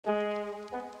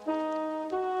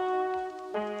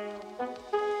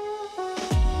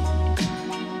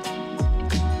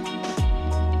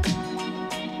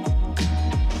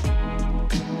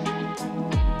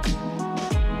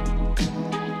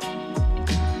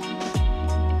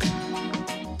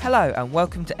Hello and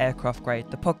welcome to AircraftGrade,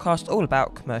 the podcast all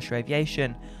about commercial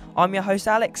aviation. I'm your host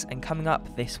Alex, and coming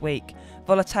up this week,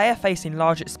 Volotea facing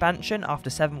large expansion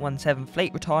after 717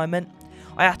 fleet retirement,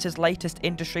 IATA's latest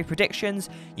industry predictions,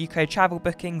 UK travel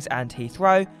bookings and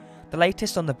Heathrow, the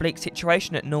latest on the bleak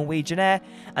situation at Norwegian Air,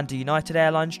 and the United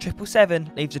Airlines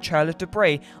 777 leaves a trail of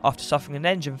debris after suffering an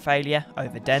engine failure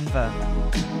over Denver.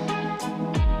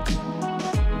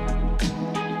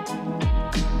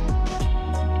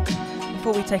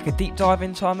 Before we take a deep dive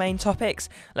into our main topics,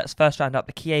 let's first round up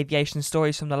the key aviation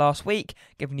stories from the last week,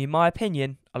 giving you my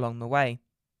opinion along the way.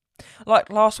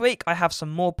 Like last week, I have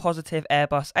some more positive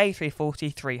Airbus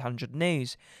A340-300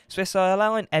 news. Swiss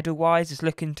airline Edelweiss is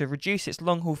looking to reduce its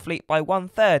long-haul fleet by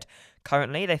 1/3.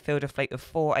 Currently, they field a fleet of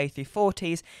 4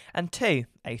 A340s and 2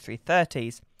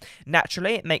 A330s.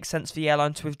 Naturally, it makes sense for the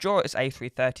airline to withdraw its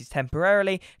A330s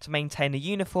temporarily to maintain a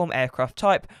uniform aircraft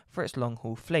type for its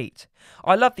long-haul fleet.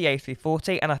 I love the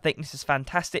A340 and I think this is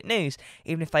fantastic news,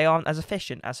 even if they aren't as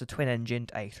efficient as the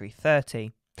twin-engined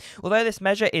A330. Although this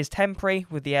measure is temporary,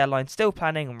 with the airline still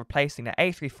planning on replacing their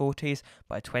A340s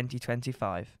by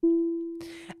 2025.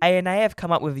 ANA have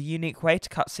come up with a unique way to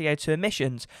cut CO2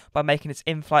 emissions by making its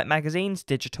in-flight magazines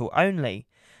digital only.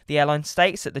 The airline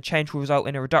states that the change will result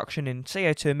in a reduction in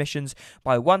CO2 emissions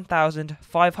by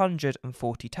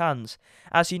 1,540 tonnes.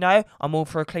 As you know, I'm all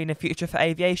for a cleaner future for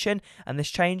aviation, and this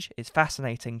change is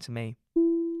fascinating to me.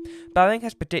 Boeing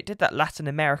has predicted that Latin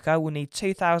America will need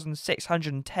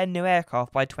 2,610 new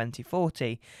aircraft by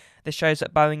 2040. This shows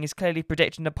that Boeing is clearly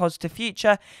predicting a positive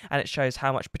future, and it shows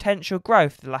how much potential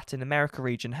growth the Latin America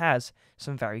region has.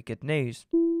 Some very good news.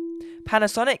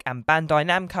 Panasonic and BANDAI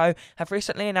NAMCO have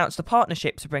recently announced a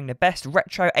partnership to bring the best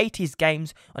retro 80s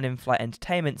games on in-flight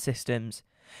entertainment systems.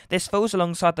 This falls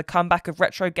alongside the comeback of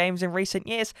retro games in recent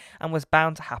years and was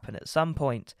bound to happen at some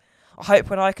point. I hope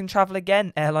when I can travel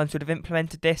again, airlines would have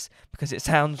implemented this because it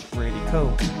sounds really cool.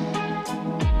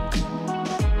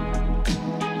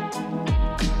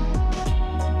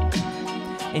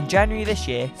 In January this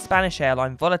year, Spanish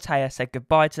airline Volotea said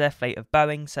goodbye to their fleet of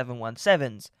Boeing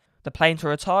 717s. The planes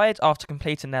were retired after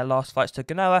completing their last flights to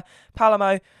Genoa,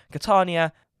 Palermo,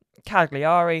 Catania,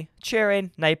 Cagliari,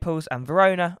 Turin, Naples and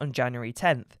Verona on January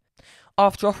 10th.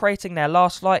 After operating their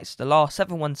last flights, the last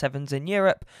 717s in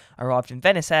Europe arrived in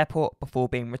Venice Airport before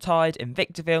being retired in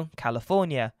Victorville,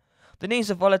 California. The news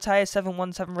of Volotea's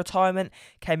 717 retirement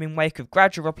came in wake of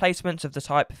gradual replacements of the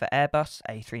type for Airbus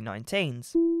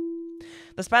A319s.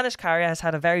 The Spanish carrier has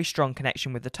had a very strong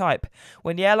connection with the type.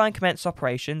 When the airline commenced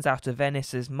operations out of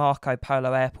Venice's Marco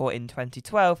Polo Airport in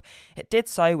 2012, it did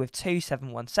so with 2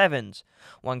 717s.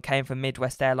 One came from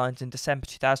Midwest Airlines in December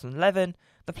 2011.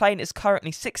 The plane is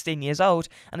currently 16 years old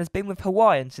and has been with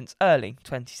Hawaiian since early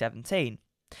 2017.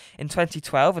 In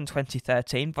 2012 and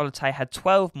 2013, Volotea had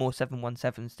 12 more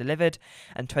 717s delivered,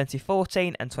 and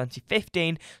 2014 and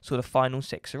 2015 saw the final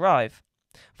 6 arrive.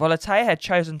 Volotea had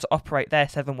chosen to operate their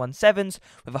 717s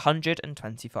with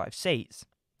 125 seats.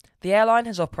 The airline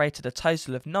has operated a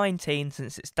total of 19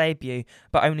 since its debut,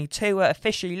 but only 2 were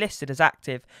officially listed as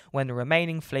active when the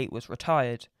remaining fleet was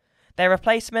retired. Their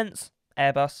replacements?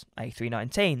 Airbus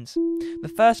A319s. The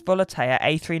first Volotea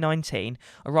A319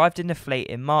 arrived in the fleet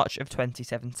in March of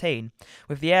 2017,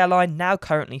 with the airline now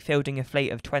currently fielding a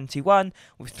fleet of 21,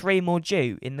 with 3 more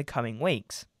due in the coming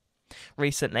weeks.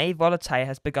 Recently, Volotea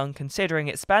has begun considering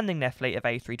expanding their fleet of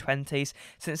A320s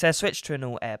since their switch to an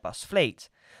all-Airbus fleet.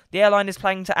 The airline is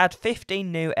planning to add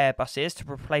 15 new Airbuses to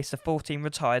replace the 14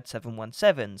 retired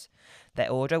 717s.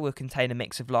 Their order will contain a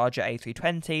mix of larger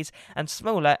A320s and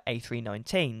smaller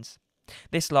A319s.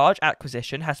 This large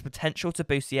acquisition has potential to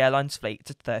boost the airline's fleet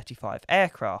to 35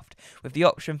 aircraft, with the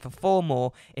option for 4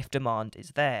 more if demand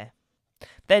is there.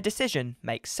 Their decision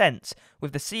makes sense,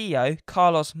 with the CEO,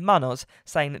 Carlos Munoz,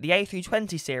 saying that the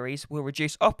A320 series will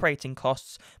reduce operating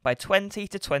costs by 20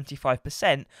 to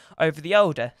 25% over the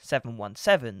older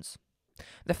 717s.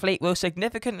 The fleet will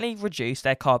significantly reduce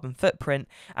their carbon footprint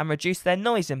and reduce their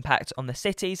noise impact on the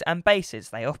cities and bases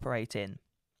they operate in.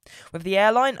 With the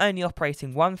airline only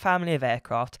operating 1 family of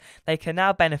aircraft, they can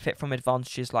now benefit from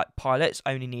advantages like pilots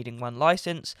only needing 1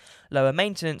 licence, lower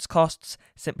maintenance costs,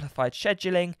 simplified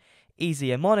scheduling,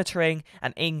 easier monitoring,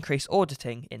 and increased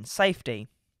auditing in safety.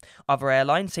 Other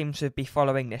airlines seem to be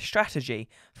following this strategy.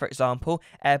 For example,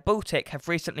 Air Baltic have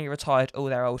recently retired all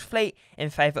their old fleet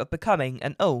in favour of becoming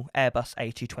an all Airbus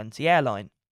A220 airline.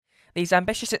 These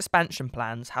ambitious expansion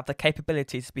plans have the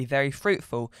capability to be very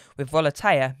fruitful, with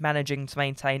Volotea managing to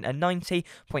maintain a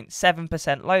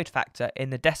 90.7% load factor in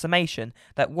the decimation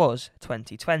that was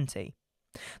 2020.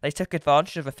 They took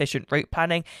advantage of efficient route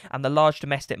planning and the large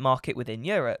domestic market within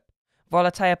Europe.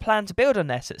 Volotea plan to build on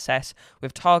their success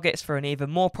with targets for an even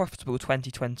more profitable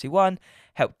 2021,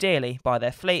 helped dearly by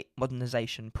their fleet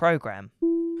modernisation programme.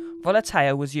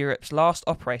 Volotea was Europe's last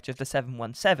operator of the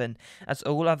 717, as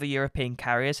all other European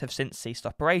carriers have since ceased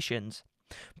operations.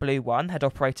 Blue One had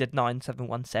operated 9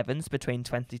 717s between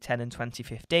 2010 and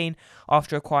 2015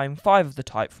 after acquiring 5 of the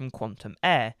type from Quantum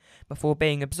Air, before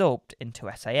being absorbed into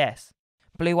SAS.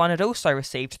 Blue One had also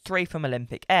received 3 from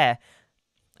Olympic Air.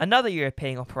 Another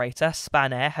European operator,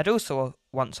 Spanair, had also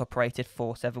once operated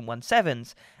 4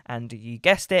 717s, and you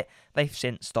guessed it, they've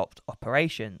since stopped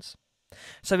operations.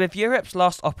 So with Europe's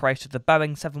last operator of the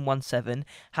Boeing 717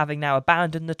 having now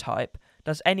abandoned the type,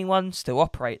 does anyone still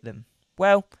operate them?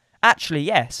 Well, actually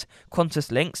yes,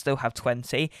 Qantas Link still have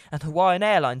 20 and Hawaiian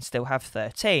Airlines still have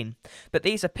 13, but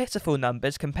these are pitiful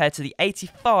numbers compared to the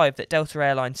 85 that Delta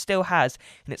Airlines still has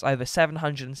in its over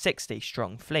 760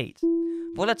 strong fleet.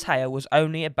 Volotea was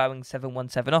only a Boeing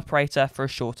 717 operator for a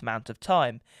short amount of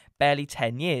time, barely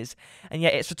 10 years, and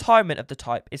yet its retirement of the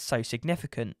type is so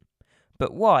significant.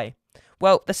 But why?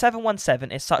 Well, the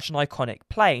 717 is such an iconic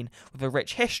plane with a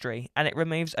rich history, and it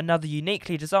removes another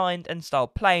uniquely designed and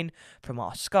styled plane from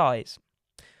our skies.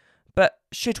 But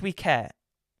should we care?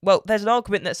 Well, there's an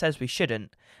argument that says we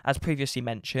shouldn't. As previously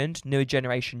mentioned, newer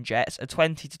generation jets are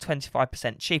 20 to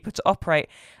 25% cheaper to operate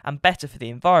and better for the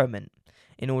environment.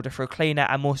 In order for a cleaner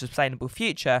and more sustainable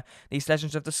future, these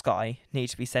legends of the sky need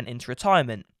to be sent into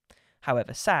retirement.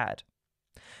 However sad.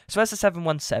 So as the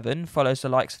 717 follows the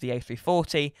likes of the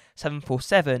A340,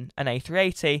 747 and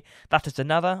A380, that is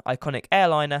another iconic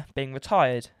airliner being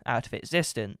retired out of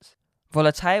existence.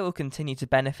 Volotea will continue to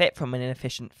benefit from an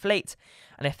inefficient fleet,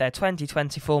 and if their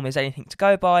 2020 form is anything to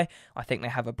go by, I think they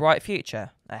have a bright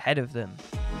future ahead of them.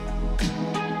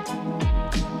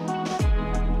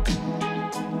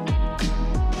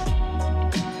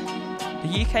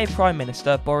 The UK Prime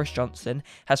Minister Boris Johnson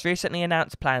has recently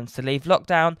announced plans to leave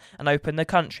lockdown and open the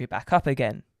country back up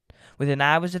again. Within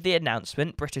hours of the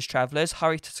announcement, British travellers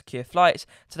hurried to secure flights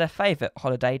to their favourite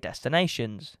holiday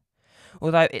destinations.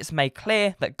 Although it's made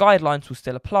clear that guidelines will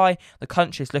still apply, the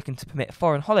country is looking to permit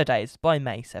foreign holidays by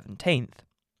May 17th.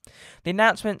 The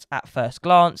announcement, at first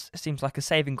glance, seems like a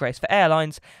saving grace for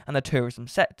airlines and the tourism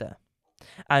sector.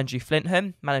 Andrew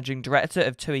Flintham, Managing Director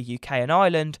of TUI UK and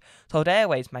Ireland, told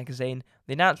Airways magazine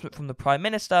the announcement from the Prime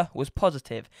Minister was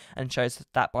positive and shows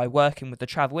that by working with the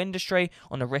travel industry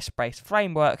on a risk-based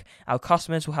framework, our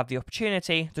customers will have the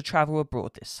opportunity to travel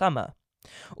abroad this summer.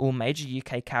 All major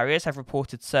UK carriers have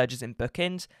reported surges in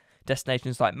bookings.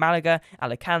 Destinations like Malaga,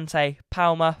 Alicante,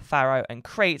 Palma, Faro and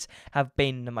Crete have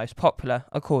been the most popular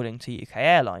according to UK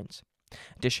Airlines.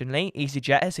 Additionally,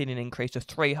 EasyJet has seen an increase of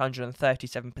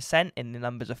 337% in the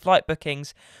numbers of flight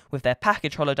bookings, with their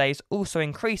package holidays also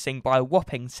increasing by a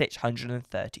whopping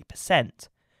 630%.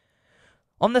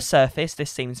 On the surface, this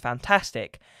seems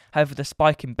fantastic, however the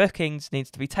spike in bookings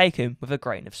needs to be taken with a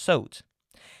grain of salt.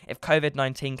 If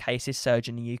COVID-19 cases surge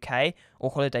in the UK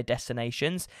or holiday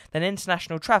destinations, then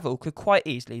international travel could quite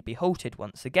easily be halted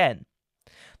once again.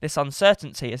 This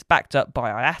uncertainty is backed up by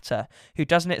IATA, who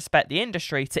doesn't expect the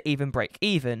industry to even break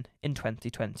even in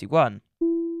 2021.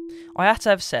 IATA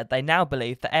have said they now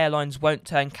believe that airlines won't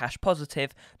turn cash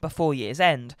positive before year's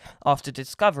end after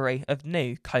discovery of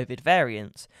new COVID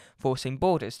variants, forcing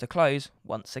borders to close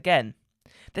once again.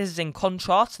 This is in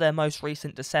contrast to their most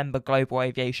recent December global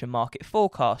aviation market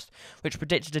forecast, which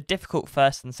predicted a difficult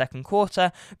first and second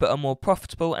quarter, but a more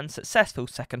profitable and successful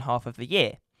second half of the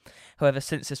year. However,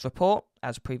 since this report,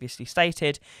 as previously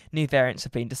stated, new variants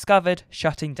have been discovered,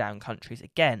 shutting down countries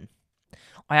again.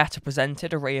 IATA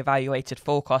presented a re-evaluated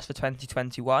forecast for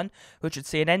 2021, which would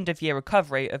see an end-of-year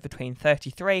recovery of between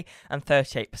 33 and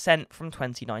 38% from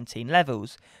 2019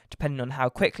 levels, depending on how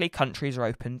quickly countries are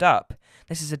opened up.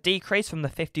 This is a decrease from the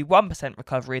 51%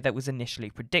 recovery that was initially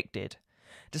predicted.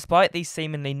 Despite these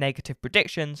seemingly negative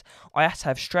predictions, IATA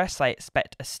have stressed they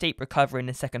expect a steep recovery in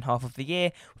the second half of the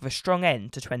year with a strong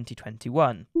end to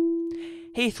 2021.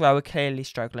 Heathrow are clearly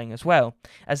struggling as well,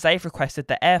 as they've requested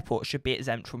that airports should be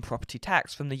exempt from property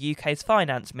tax from the UK's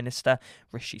Finance Minister,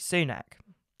 Rishi Sunak.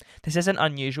 This isn't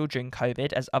unusual during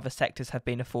COVID, as other sectors have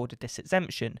been afforded this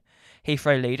exemption.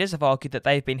 Heathrow leaders have argued that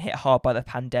they've been hit hard by the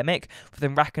pandemic, with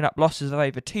them racking up losses of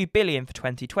over $2 billion for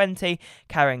 2020,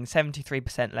 carrying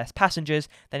 73% less passengers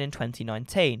than in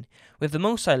 2019, with them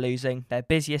also losing their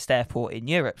busiest airport in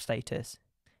Europe status.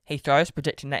 Heathrow is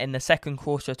predicting that in the second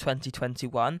quarter of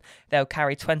 2021, they'll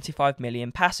carry 25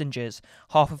 million passengers,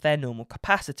 half of their normal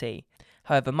capacity.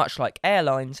 However, much like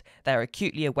airlines, they are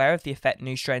acutely aware of the effect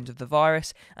new strains of the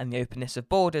virus and the openness of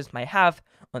borders may have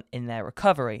in their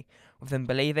recovery, with them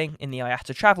believing in the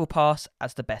IATA Travel Pass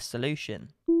as the best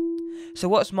solution. So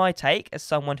what's my take as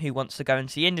someone who wants to go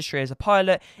into the industry as a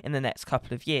pilot in the next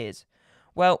couple of years?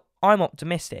 Well, I'm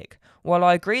optimistic. While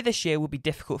I agree this year will be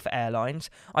difficult for airlines,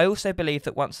 I also believe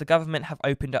that once the government have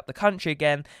opened up the country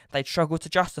again, they'd struggle to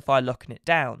justify locking it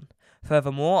down.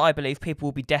 Furthermore, I believe people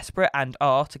will be desperate and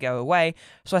are to go away,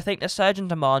 so I think the surge in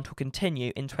demand will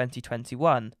continue in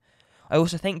 2021. I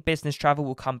also think business travel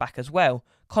will come back as well,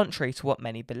 contrary to what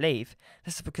many believe.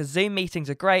 This is because Zoom meetings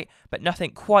are great, but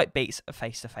nothing quite beats a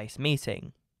face-to-face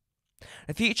meeting.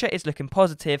 The future is looking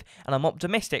positive, and I'm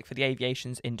optimistic for the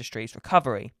aviation industry's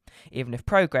recovery, even if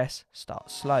progress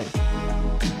starts slow.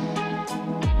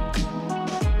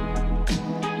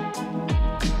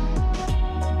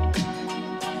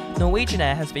 Norwegian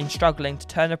Air has been struggling to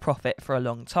turn a profit for a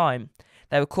long time.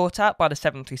 They were caught out by the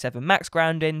 737 MAX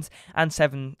groundings and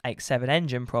 787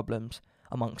 engine problems,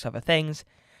 amongst other things,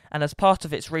 and as part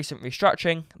of its recent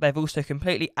restructuring, they've also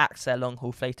completely axed their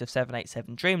long-haul fleet of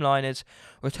 787 Dreamliners,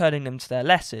 returning them to their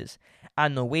lessors,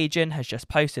 and Norwegian has just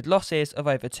posted losses of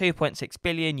over $2.6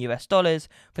 billion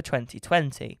for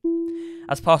 2020.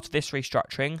 As part of this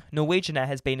restructuring, Norwegian Air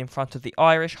has been in front of the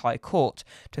Irish High Court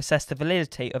to assess the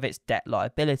validity of its debt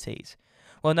liabilities.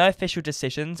 While no official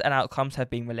decisions and outcomes have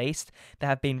been released, there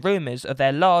have been rumours of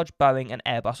their large Boeing and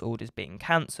Airbus orders being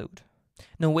cancelled.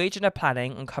 Norwegian are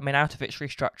planning on coming out of its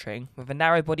restructuring with a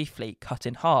narrow-body fleet cut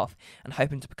in half and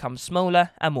hoping to become smaller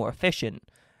and more efficient.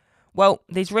 Well,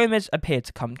 these rumours appeared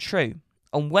to come true.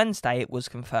 On Wednesday, it was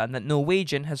confirmed that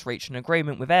Norwegian has reached an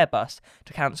agreement with Airbus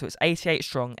to cancel its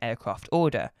 88-strong aircraft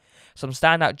order. Some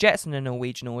standout jets in the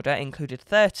Norwegian order included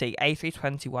 30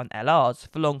 A321LRs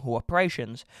for long-haul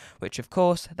operations, which of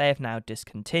course they have now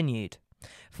discontinued.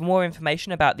 For more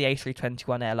information about the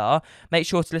A321LR, make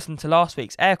sure to listen to last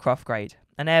week's AircraftGrade,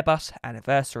 an Airbus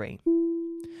anniversary.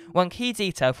 One key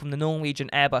detail from the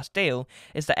Norwegian Airbus deal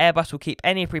is that Airbus will keep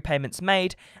any prepayments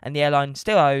made, and the airline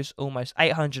still owes almost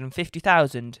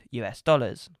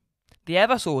 $850,000. The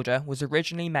Airbus order was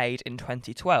originally made in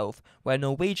 2012, where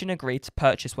Norwegian agreed to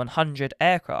purchase 100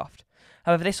 aircraft.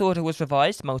 However, this order was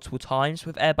revised multiple times,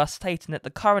 with Airbus stating that the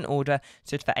current order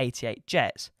stood for 88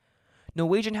 jets.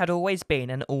 Norwegian had always been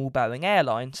an all-Boeing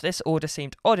airline, so this order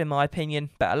seemed odd in my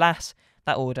opinion, but alas,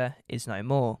 that order is no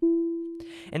more.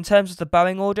 In terms of the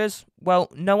Boeing orders, well,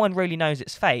 no one really knows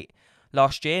its fate.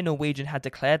 Last year, Norwegian had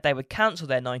declared they would cancel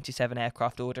their 97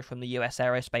 aircraft order from the US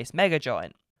aerospace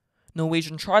megagiant.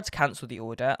 Norwegian tried to cancel the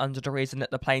order under the reason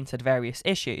that the planes had various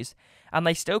issues, and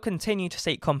they still continue to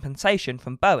seek compensation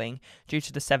from Boeing due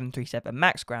to the 737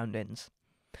 MAX groundings.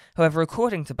 However,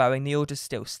 according to Boeing, the order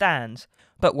still stands,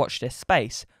 but watch this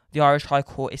space. The Irish High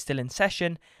Court is still in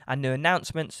session, and new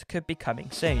announcements could be coming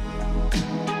soon.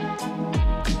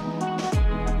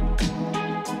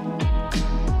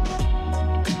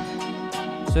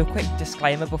 So a quick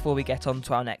disclaimer before we get on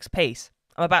to our next piece.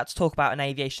 I'm about to talk about an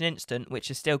aviation incident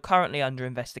which is still currently under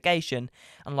investigation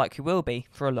and likely will be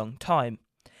for a long time.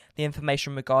 The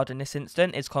information regarding this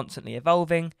incident is constantly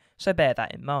evolving, so bear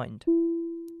that in mind.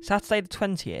 Saturday the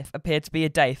 20th appeared to be a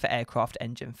day for aircraft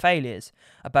engine failures.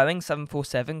 A Boeing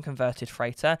 747 converted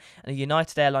freighter and a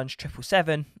United Airlines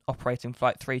 777 operating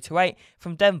Flight 328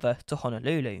 from Denver to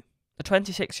Honolulu. The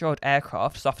 26-year-old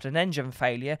aircraft suffered an engine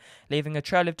failure, leaving a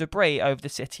trail of debris over the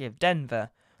city of Denver.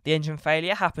 The engine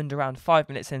failure happened around 5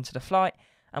 minutes into the flight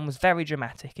and was very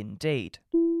dramatic indeed.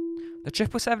 The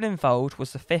 777 involved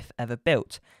was the fifth ever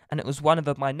built, and it was one of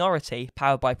a minority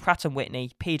powered by Pratt &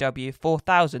 Whitney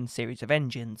PW4000 series of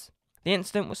engines. The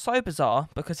incident was so bizarre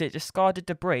because it discarded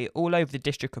debris all over the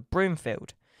district of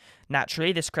Broomfield.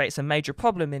 Naturally, this creates a major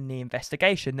problem in the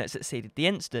investigation that succeeded the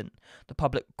incident. The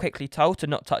public were quickly told to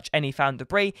not touch any found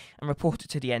debris and report it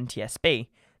to the NTSB,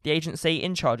 the agency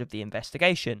in charge of the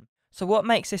investigation. So what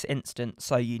makes this incident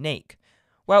so unique?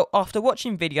 Well, after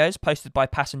watching videos posted by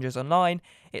passengers online,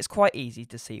 it's quite easy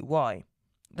to see why.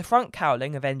 The front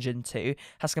cowling of engine 2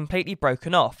 has completely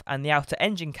broken off and the outer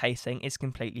engine casing is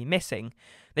completely missing.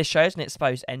 This shows an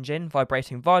exposed engine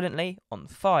vibrating violently on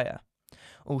fire.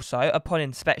 Also, upon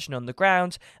inspection on the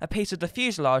ground, a piece of the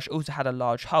fuselage also had a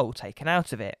large hole taken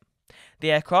out of it.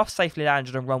 The aircraft safely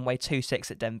landed on runway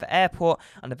 26 at Denver Airport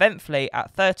and eventfully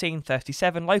at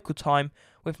 13:37 local time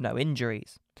with no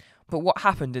injuries. But what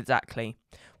happened exactly?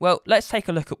 Well, let's take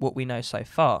a look at what we know so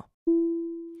far.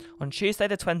 On Tuesday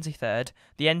the 23rd,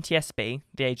 the NTSB,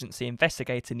 the agency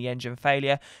investigating the engine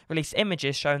failure, released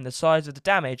images showing the size of the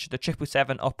damage the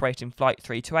 777 operating Flight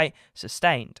 328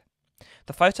 sustained.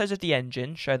 The photos of the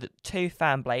engine show that 2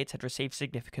 fan blades had received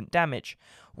significant damage.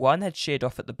 One had sheared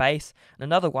off at the base and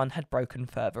another one had broken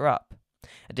further up.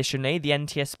 Additionally, the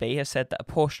NTSB has said that a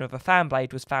portion of a fan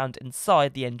blade was found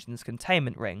inside the engine's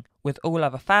containment ring, with all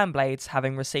other fan blades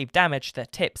having received damage to their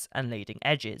tips and leading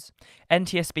edges.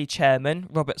 NTSB Chairman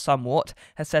Robert Sumwart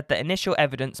has said that initial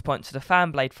evidence points to the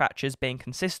fan blade fractures being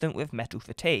consistent with metal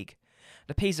fatigue.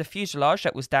 The piece of fuselage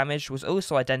that was damaged was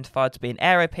also identified to be an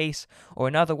aeropiece, or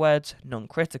in other words,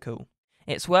 non-critical.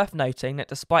 It's worth noting that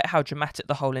despite how dramatic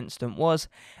the whole incident was,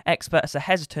 experts are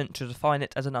hesitant to define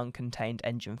it as an uncontained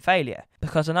engine failure,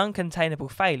 because an uncontainable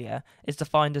failure is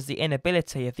defined as the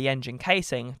inability of the engine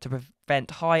casing to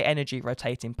prevent high-energy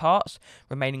rotating parts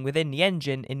remaining within the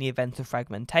engine in the event of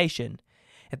fragmentation.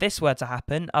 If this were to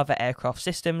happen, other aircraft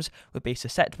systems would be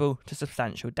susceptible to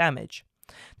substantial damage.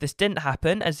 This didn't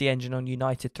happen, as the engine on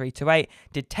United 328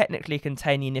 did technically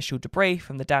contain the initial debris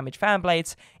from the damaged fan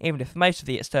blades, even if most of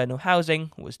the external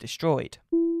housing was destroyed.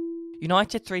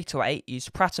 United 328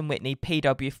 used Pratt & Whitney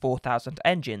PW4000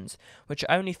 engines, which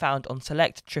are only found on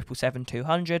select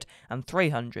 777-200 and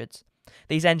 300s.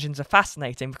 These engines are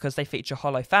fascinating because they feature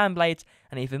hollow fan blades,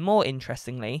 and even more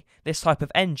interestingly, this type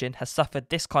of engine has suffered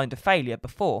this kind of failure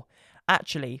before,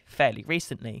 actually fairly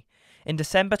recently. In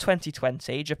December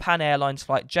 2020, Japan Airlines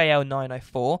flight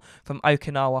JL904 from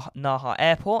Okinawa Naha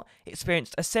Airport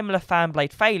experienced a similar fan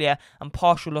blade failure and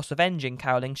partial loss of engine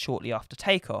cowling shortly after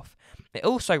takeoff. It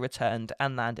also returned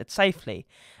and landed safely.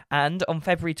 And on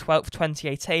February 12,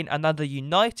 2018, another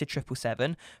United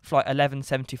 777, flight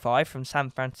 1175 from San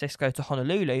Francisco to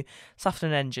Honolulu, suffered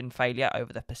an engine failure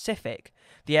over the Pacific.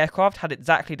 The aircraft had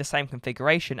exactly the same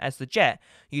configuration as the jet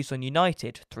used on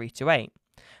United 328.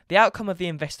 The outcome of the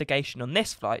investigation on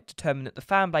this flight determined that the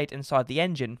fan blade inside the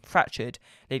engine fractured,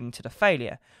 leading to the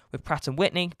failure, with Pratt &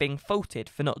 Whitney being faulted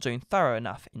for not doing thorough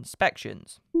enough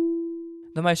inspections.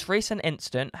 The most recent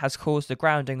incident has caused the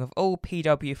grounding of all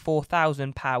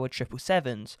PW4000 powered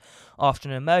 777s, after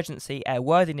an emergency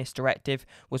airworthiness directive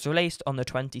was released on the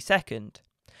 22nd.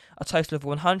 A total of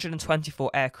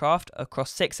 124 aircraft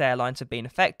across 6 airlines have been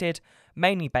affected,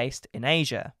 mainly based in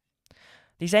Asia.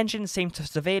 These engines seem to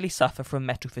severely suffer from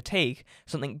metal fatigue,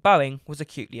 something Boeing was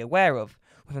acutely aware of,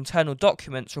 with internal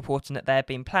documents reporting that there have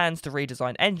been plans to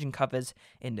redesign engine covers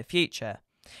in the future.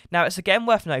 Now, it's again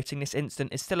worth noting this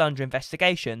incident is still under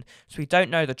investigation, so we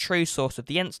don't know the true source of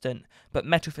the incident, but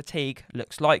metal fatigue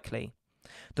looks likely.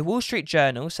 The Wall Street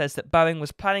Journal says that Boeing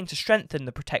was planning to strengthen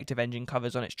the protective engine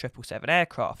covers on its 777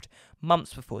 aircraft,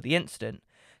 months before the incident.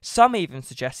 Some even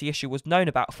suggest the issue was known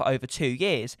about for over 2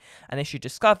 years, an issue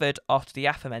discovered after the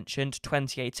aforementioned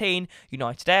 2018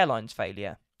 United Airlines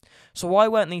failure. So why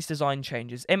weren't these design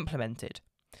changes implemented?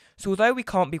 So although we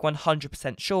can't be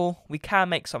 100% sure, we can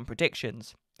make some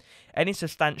predictions. Any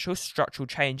substantial structural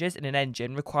changes in an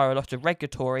engine require a lot of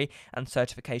regulatory and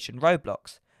certification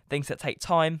roadblocks, things that take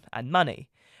time and money,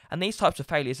 and these types of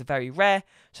failures are very rare,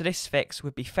 so this fix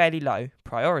would be fairly low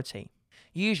priority.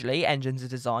 Usually, engines are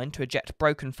designed to eject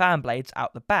broken fan blades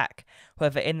out the back.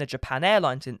 However, in the Japan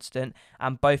Airlines incident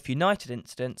and both United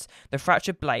incidents, the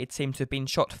fractured blades seem to have been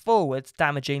shot forwards,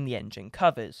 damaging the engine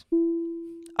covers.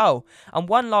 Oh, and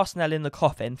one last nail in the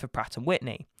coffin for Pratt &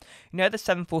 Whitney. You know the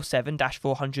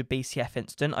 747-400 BCF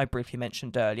incident I briefly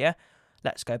mentioned earlier?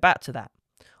 Let's go back to that.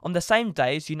 On the same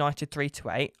day as United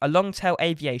 328, a long-tail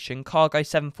aviation cargo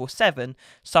 747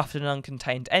 suffered an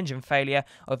uncontained engine failure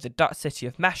over the Dutch city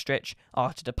of Maastricht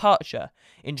after departure,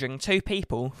 injuring 2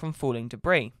 people from falling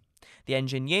debris. The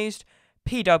engine used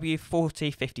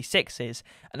PW4056s,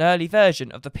 an early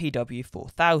version of the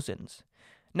PW4000s.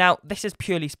 Now, this is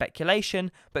purely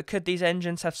speculation, but could these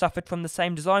engines have suffered from the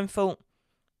same design fault?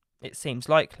 It seems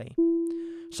likely.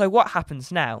 So what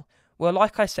happens now? Well,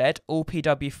 like I said, all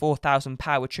PW4000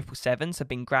 powered 777s have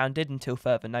been grounded until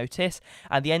further notice,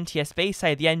 and the NTSB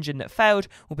say the engine that failed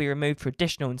will be removed for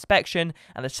additional inspection,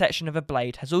 and the section of a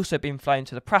blade has also been flown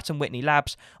to the Pratt & Whitney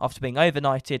labs after being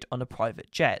overnighted on a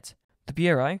private jet. The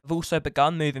Bureau have also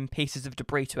begun moving pieces of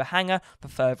debris to a hangar for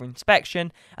further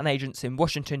inspection, and agents in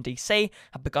Washington DC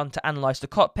have begun to analyse the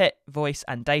cockpit, voice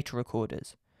and data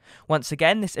recorders. Once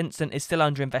again, this incident is still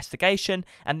under investigation,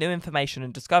 and new information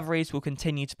and discoveries will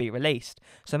continue to be released,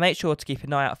 so make sure to keep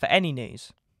an eye out for any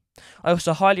news. I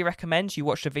also highly recommend you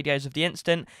watch the videos of the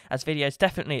incident, as videos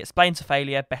definitely explain the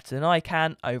failure better than I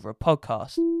can over a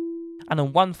podcast. And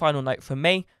on one final note from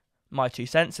me, my 2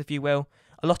 cents if you will,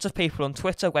 a lot of people on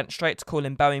Twitter went straight to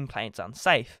calling Boeing planes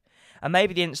unsafe, and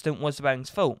maybe the incident was Boeing's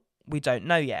fault, we don't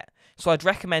know yet, so I'd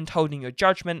recommend holding your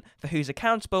judgment for who's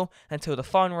accountable until the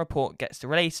final report gets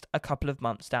released a couple of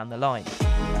months down the line.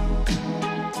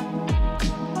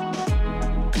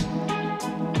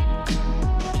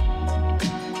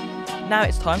 Now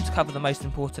it's time to cover the most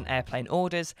important airplane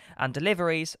orders and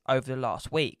deliveries over the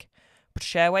last week.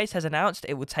 British Airways has announced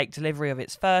it will take delivery of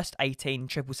its first 18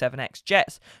 777X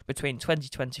jets between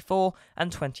 2024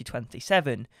 and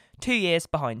 2027, 2 years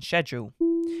behind schedule.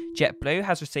 JetBlue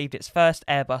has received its first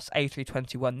Airbus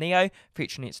A321neo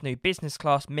featuring its new business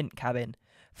class Mint cabin.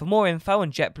 For more info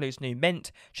on JetBlue's new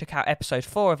Mint, check out episode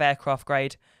 4 of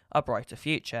AircraftGrade, A Brighter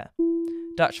Future.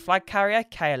 Dutch flag carrier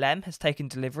KLM has taken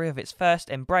delivery of its first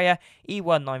Embraer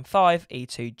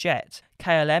E195-E2 jet.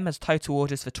 KLM has total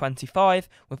orders for 25,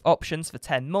 with options for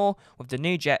 10 more, with the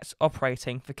new jets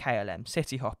operating for KLM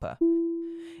Cityhopper.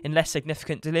 In less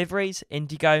significant deliveries,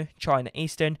 Indigo, China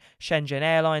Eastern, Shenzhen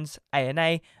Airlines,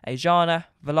 ANA, Asiana,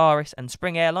 Volaris and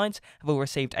Spring Airlines have all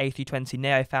received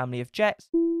A320neo family of jets.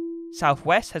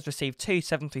 Southwest has received 2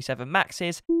 737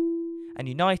 MAXs, and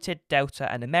United,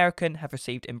 Delta and American have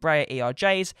received Embraer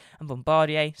ERJs and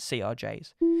Bombardier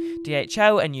CRJs.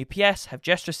 DHL and UPS have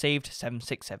just received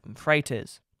 767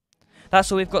 freighters.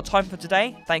 That's all we've got time for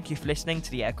today. Thank you for listening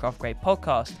to the Aircraft Grade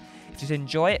podcast. If you did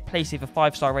enjoy it, please leave a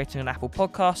 5-star rating on Apple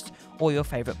Podcasts or your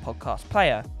favourite podcast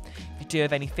player. If you do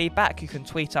have any feedback, you can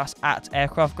tweet us at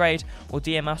AircraftGrade or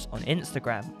DM us on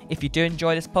Instagram. If you do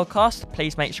enjoy this podcast,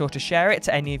 please make sure to share it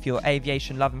to any of your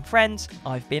aviation loving friends.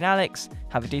 I've been Alex.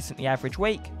 Have a decently average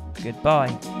week.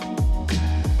 Goodbye.